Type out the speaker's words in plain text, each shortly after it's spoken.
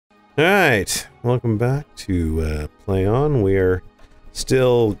Alright, welcome back to Play On. We are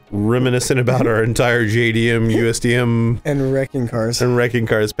still reminiscent about our entire JDM, USDM... and wrecking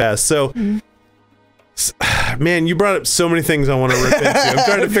cars past. So, man, you brought up so many things I want to rip into. I'm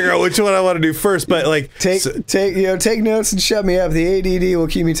trying to figure out which one I want to do first, but like... Take notes and shut me up. The ADD will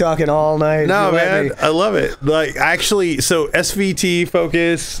keep me talking all night. No, man, I love it. Like, actually, so SVT,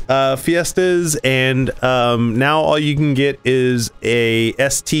 Focus, Fiestas, and now all you can get is a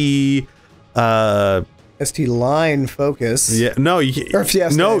ST... ST line Focus. Yeah, no, you or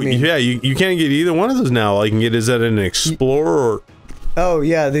Fiesta, no, I mean. yeah, you can't get either one of those now. All you can get is that an Explorer. Or, oh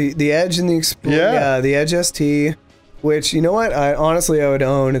yeah, the Edge and the Explorer. Yeah, the Edge ST, which you know what, I would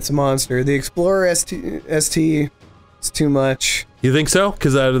own. It's a monster. The Explorer ST is too much. You think so?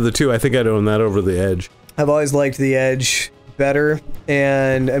 Because out of the two, I think I'd own that over the Edge. I've always liked the Edge better,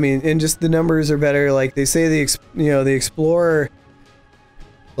 and I mean, and just the numbers are better. Like they say, the Explorer,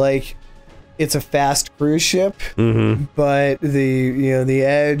 like. It's a fast cruise ship, but the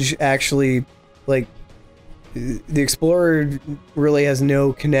Edge actually, like, the Explorer really has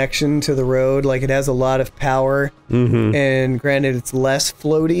no connection to the road. Like, it has a lot of power, and granted, it's less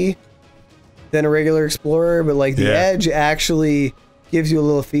floaty than a regular Explorer, but like the Edge actually gives you a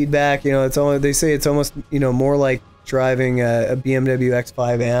little feedback. You know, it's only, they say it's almost, you know, more like driving a BMW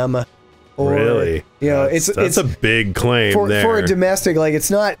X5M. Or, really? You know, that's a big claim for a domestic. Like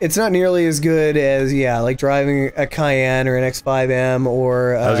it's not nearly as good as like driving a Cayenne or an X5M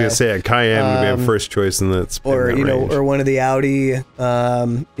or I was gonna say a Cayenne would be a first choice in that. Or in that range. or one of the Audi, you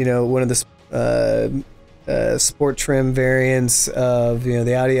know, one of the sport trim variants of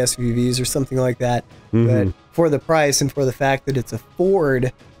the Audi SUVs or something like that. But for the price and for the fact that it's a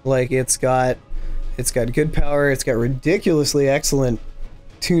Ford, like it's got good power, it's got ridiculously excellent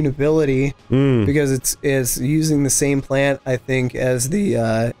tunability because it's using the same plant, I think, as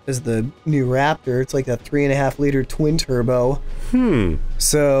the new Raptor. It's like a 3.5 liter twin turbo.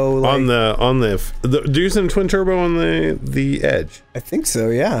 So like, on the do you use a twin turbo on the Edge? I think so,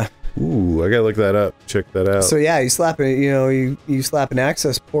 yeah. Ooh, I gotta look that up. Check that out. So yeah, you slap it. You slap an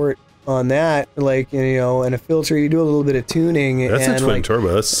access port on that, like, and a filter. You do a little bit of tuning. That's and a twin like,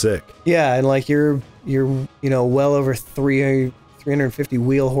 turbo. That's sick. Yeah, and like you're well over 350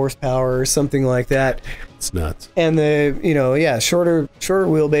 wheel horsepower or something like that. It's nuts. And the shorter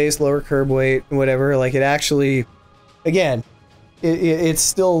wheelbase, lower curb weight, whatever. Like it actually, again, it's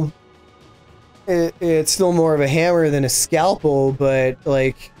still more of a hammer than a scalpel, but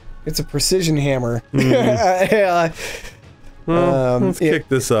like it's a precision hammer. Well, let's kick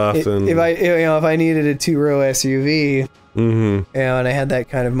this off. If I needed a 2-row SUV, and I had that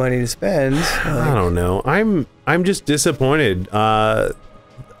kind of money to spend, I don't know. I'm just disappointed.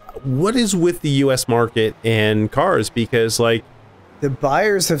 What is with the U.S. market and cars? Because like the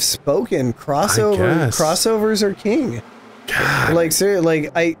buyers have spoken. Crossovers are king. God. Like seriously,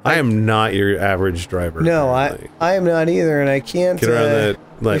 like I am not your average driver. No, I am not either, and I can't get around that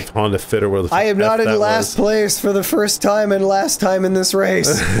like Honda Fit or where the I am not in last place for the first time and last time in this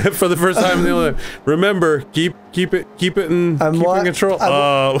race. For the first time in the other. Remember, keep it in control.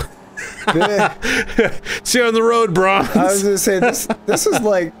 See you on the road, Bronze. I was gonna say this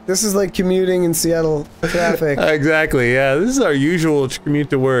is like commuting in Seattle traffic. Exactly. Yeah, this is our usual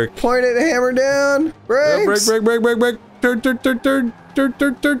commute to work. Point it, hammer down, brakes. Brake. Turn.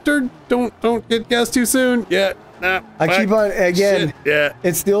 Don't get gas too soon. Yeah. Nah, I keep on again. Shit, yeah,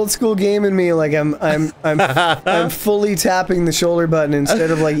 it's the old school game in me. Like I'm fully tapping the shoulder button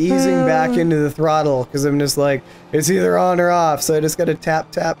instead of like easing back into the throttle because I'm just like it's either on or off. So I just got to tap.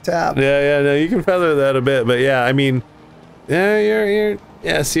 Yeah. No, you can feather that a bit, but yeah, I mean, you're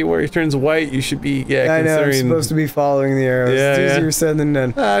see where he turns white, you should be I know I'm supposed to be following the arrows. Yeah, it's easier said than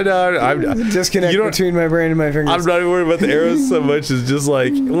done. I know. I'm disconnect between my brain and my fingers. I'm not even worried about the arrows so much. It's just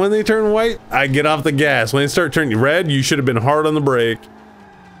like when they turn white, I get off the gas. When they start turning red, you should have been hard on the brake.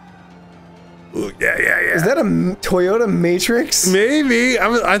 Ooh, yeah. Is that a Toyota Matrix? Maybe.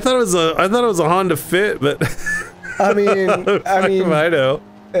 I thought it was a Honda Fit, but I mean, I know.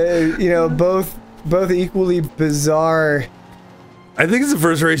 Both equally bizarre. I think it's the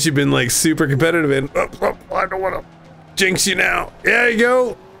first race you've been like super competitive in. I don't want to jinx you now. Yeah, you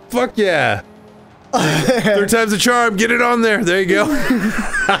go. Fuck yeah. Third time's a charm. Get it on there. There you go.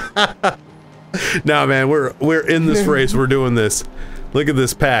 Nah, man, we're in this race. We're doing this. Look at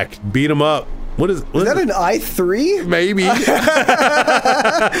this pack. Beat them up. Is that an i3? Maybe.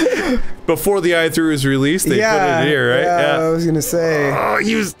 Before the i3 was released, they put it here, right? Yeah, I was gonna say. Oh,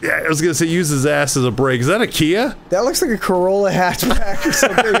 I was gonna say use his ass as a brake. Is that a Kia? That looks like a Corolla hatchback or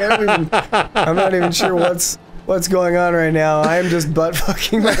something. I'm not even sure what's what's going on right now. I am just butt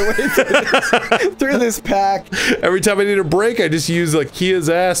fucking my way through this pack. Every time I need a break, I just use like Kia's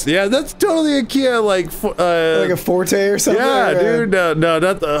ass. Yeah, that's totally a Kia, like a Forte or something. Yeah, dude. No,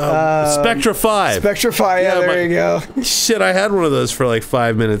 not the Spectra 5. Spectra 5. Yeah, there you go. Shit, I had one of those for like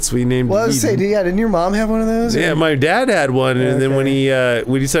 5 minutes. We named. Well, I was saying, didn't your mom have one of those? Yeah, my dad had one, and then when he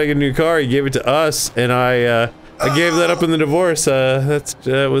decided to get a new car, he gave it to us, and I gave that up in the divorce.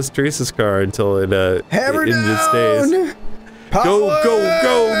 That was Teresa's car until it ended its days. Power! Go!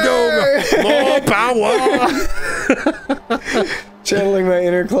 More power! Channeling my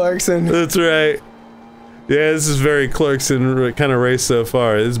inner Clarkson. That's right. Yeah, this is very Clarkson kind of race so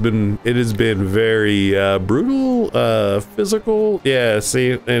far. It has been very brutal, physical. Yeah,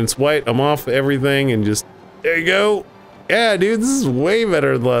 see, and it's white. I'm off everything, and just there you go. Yeah, dude, this is way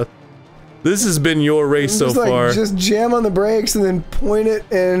better than last. This has been your race so far. Just jam on the brakes and then point it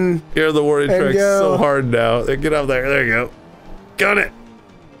and. Hear the warning truck so hard now. Get up there. There you go. Gun it.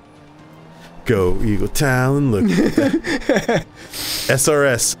 Go Eagle Talon. Look at that.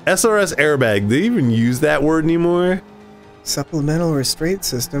 SRS airbag. Do they even use that word anymore? Supplemental restraint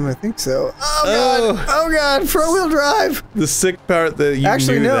system. I think so. Oh god. Front wheel drive. The sick part that you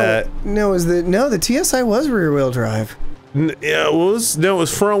knew that. No, the TSI was rear wheel drive. Yeah, it was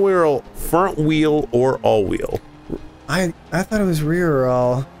front wheel or all wheel. I thought it was rear or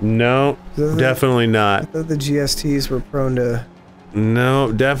all. No, definitely not. I thought the GSTs were prone to.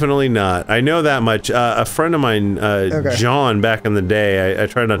 No, definitely not. I know that much. A friend of mine, John, back in the day. I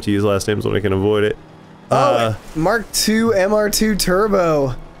try not to use last names when I can avoid it. Mark II MR2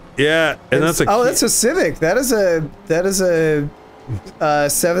 Turbo. Yeah, and that's a. Oh, that's a Civic. That is a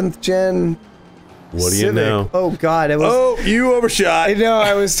 7th gen. What do you know? Oh god, you overshot. I know,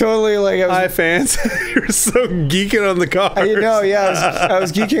 I was totally like Hi fans. You're so geeking on the car. I know, yeah, I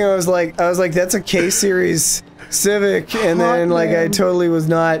was geeking. I was like that's a K series Civic, and then like I totally was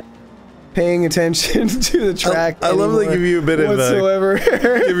not paying attention to the track. I love to give you a bit whatsoever.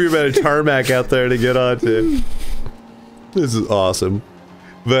 Give you a bit of tarmac out there to get onto. This is awesome.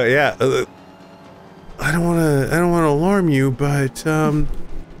 But yeah, I don't want to alarm you, but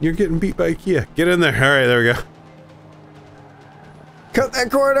you're getting beat by Kia. Get in there. All right, there we go. Cut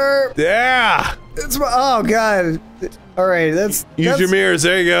that corner. Yeah. Oh god. All right, that's use your mirrors.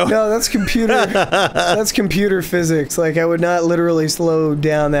 There you go. No, that's computer. That's computer physics. Like I would not literally slow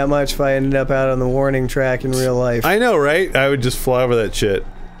down that much if I ended up out on the warning track in real life. I know, right? I would just fly over that shit.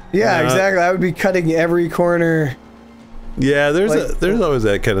 Yeah, exactly. I would be cutting every corner. Yeah, there's always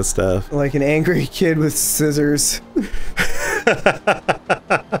that kind of stuff. Like an angry kid with scissors.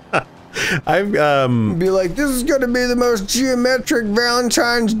 I've be like, this is gonna be the most geometric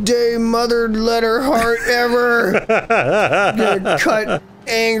Valentine's Day mothered letter heart ever. Gonna cut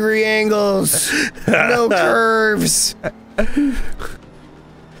angry angles, no curves. I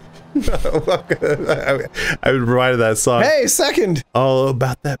would provide that song. Hey, second. All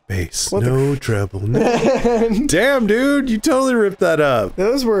about that bass. No treble. No. Damn, dude, you totally ripped that up.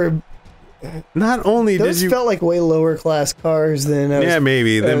 Those were. Not only did you felt like way lower class cars than I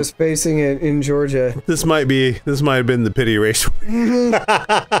was facing it in Georgia. This might have been the pity race.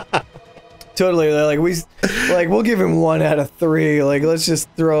 Totally, we'll give him 1 out of 3. Like, let's just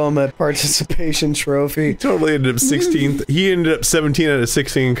throw him a participation trophy. He totally ended up 16th. He ended up 17 out of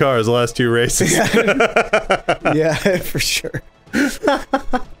 16 cars the last 2 races. Yeah, for sure.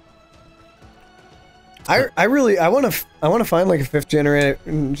 I want to find like a 5th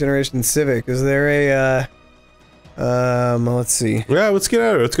generation Civic. Is there a let's see. Yeah, let's get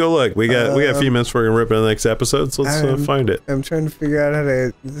out of it. Let's go look. We got a few minutes before we're gonna rip in the next episode, so let's find it. I'm trying to figure out how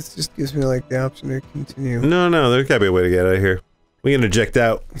to. This just gives me like the option to continue. No, there's gotta be a way to get out of here. We can eject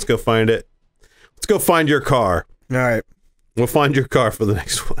out. Let's go find it. Let's go find your car. All right. We'll find your car for the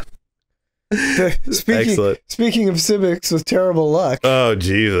next one. Excellent. Speaking of Civics with terrible luck. Oh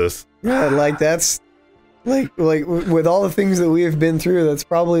Jesus. Yeah, like that's. Like with all the things that we have been through, that's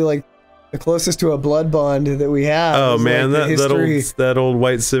probably like the closest to a blood bond that we have. Oh man, like that old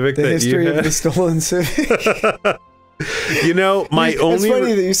white Civic. The history of the stolen Civic. You know, it's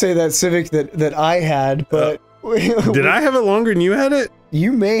funny that you say that Civic that I had, but did I have it longer than you had it?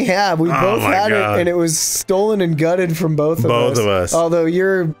 You may have. We both had it, and it was stolen and gutted from both of us. Although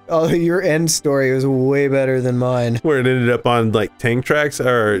your end story was way better than mine. Where it ended up on like tank tracks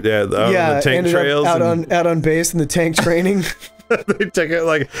or the tank trails, out on base in the tank training. They took it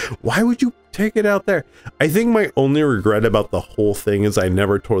like, why would you take it out there? I think my only regret about the whole thing is I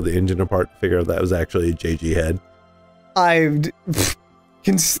never tore the engine apart to figure out that was actually a JG head.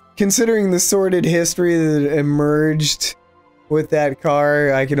 Considering the sordid history that emerged. with that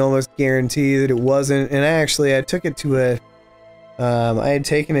car, I can almost guarantee that it wasn't. And I took it to a, I had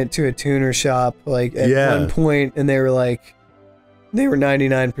taken it to a tuner shop like at one point, and they were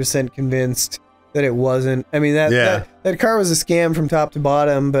 99% convinced that it wasn't. I mean, that car was a scam from top to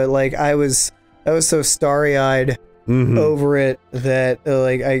bottom, but like I was so starry-eyed over it that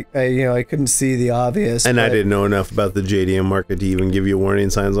like I couldn't see the obvious. And I didn't know enough about the JDM market to even give you warning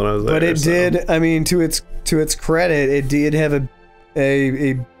signs when I was there. But it did. I mean, to its credit, it did have a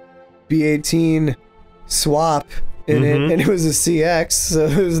B18 swap in it, and it was a CX, so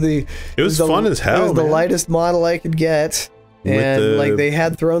it was fun as hell. It was the lightest model I could get, and like they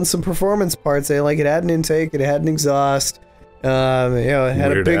had thrown some performance parts. It had an intake, it had an exhaust. It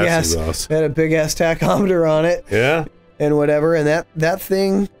had a big ass tachometer on it. Yeah. And whatever, and that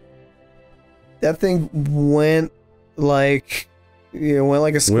thing went like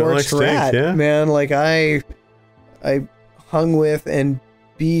a scorched rat, man. Like I hung with and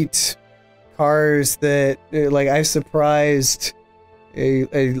beat cars that like I surprised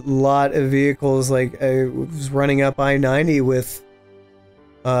a lot of vehicles. Like I was running up I-90 with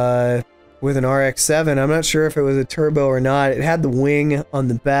an RX-7. I'm not sure if it was a turbo or not. It had the wing on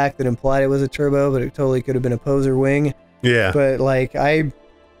the back that implied it was a turbo, but it totally could have been a poser wing. Yeah. But like I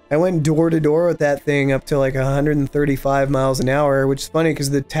went door to door with that thing up to like 135 miles an hour, which is funny because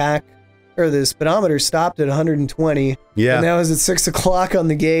the speedometer stopped at 120. Yeah. And that was at 6 o'clock on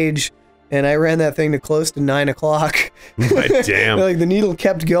the gauge, and I ran that thing to close to 9 o'clock. My damn. Like the needle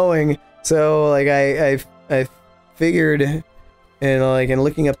kept going. So like I figured, and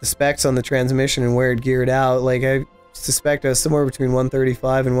looking up the specs on the transmission and where it geared out, like I suspect I was somewhere between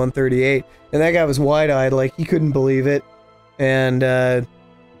 135 and 138, and that guy was wide-eyed, like he couldn't believe it. And and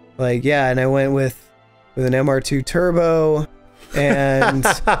I went with an MR2 turbo and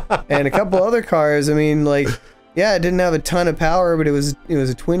and a couple other cars. I mean, like, yeah, it didn't have a ton of power, but it was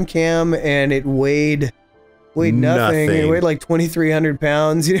a twin cam, and it weighed nothing. It weighed like 2,300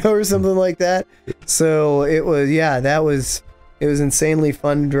 pounds, or something like that. So it was, it was insanely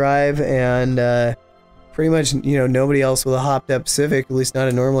fun to drive, and pretty much, nobody else with a hopped up Civic, at least not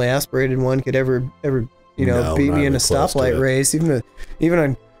a normally aspirated one, could ever beat me in a stoplight race, even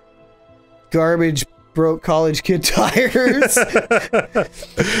on garbage broke college kid tires.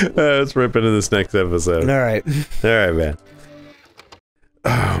 Let's rip into this next episode. All right, man.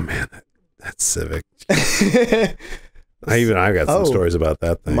 Oh man, that Civic. I've got some stories about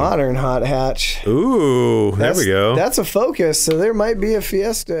that thing. Modern hot hatch. Ooh, there we go. That's a Focus, so there might be a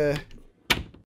Fiesta.